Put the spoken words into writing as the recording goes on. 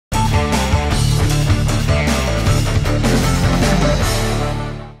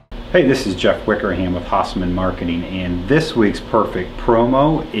Hey, this is Jeff Wickerham with Hasseman Marketing, and this week's perfect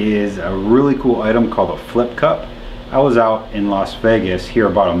promo is a really cool item called a flip cup. I was out in Las Vegas here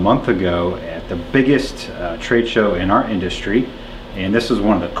about a month ago at the biggest trade show in our industry, and this is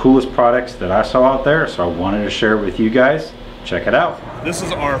one of the coolest products that I saw out there, so I wanted to share it with you guys. Check it out. This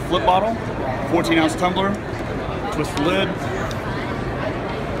is our flip bottle, 14-ounce tumbler. Twist the lid,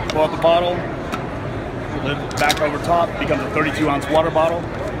 pull out the bottle, lid back over top, becomes a 32-ounce water bottle.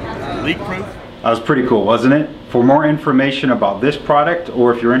 Leak-proof. That was pretty cool, wasn't it? For more information about this product,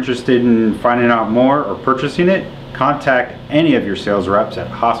 or if you're interested in finding out more or purchasing it, contact any of your sales reps at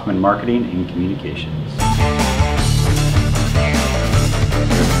Hasseman Marketing and Communications.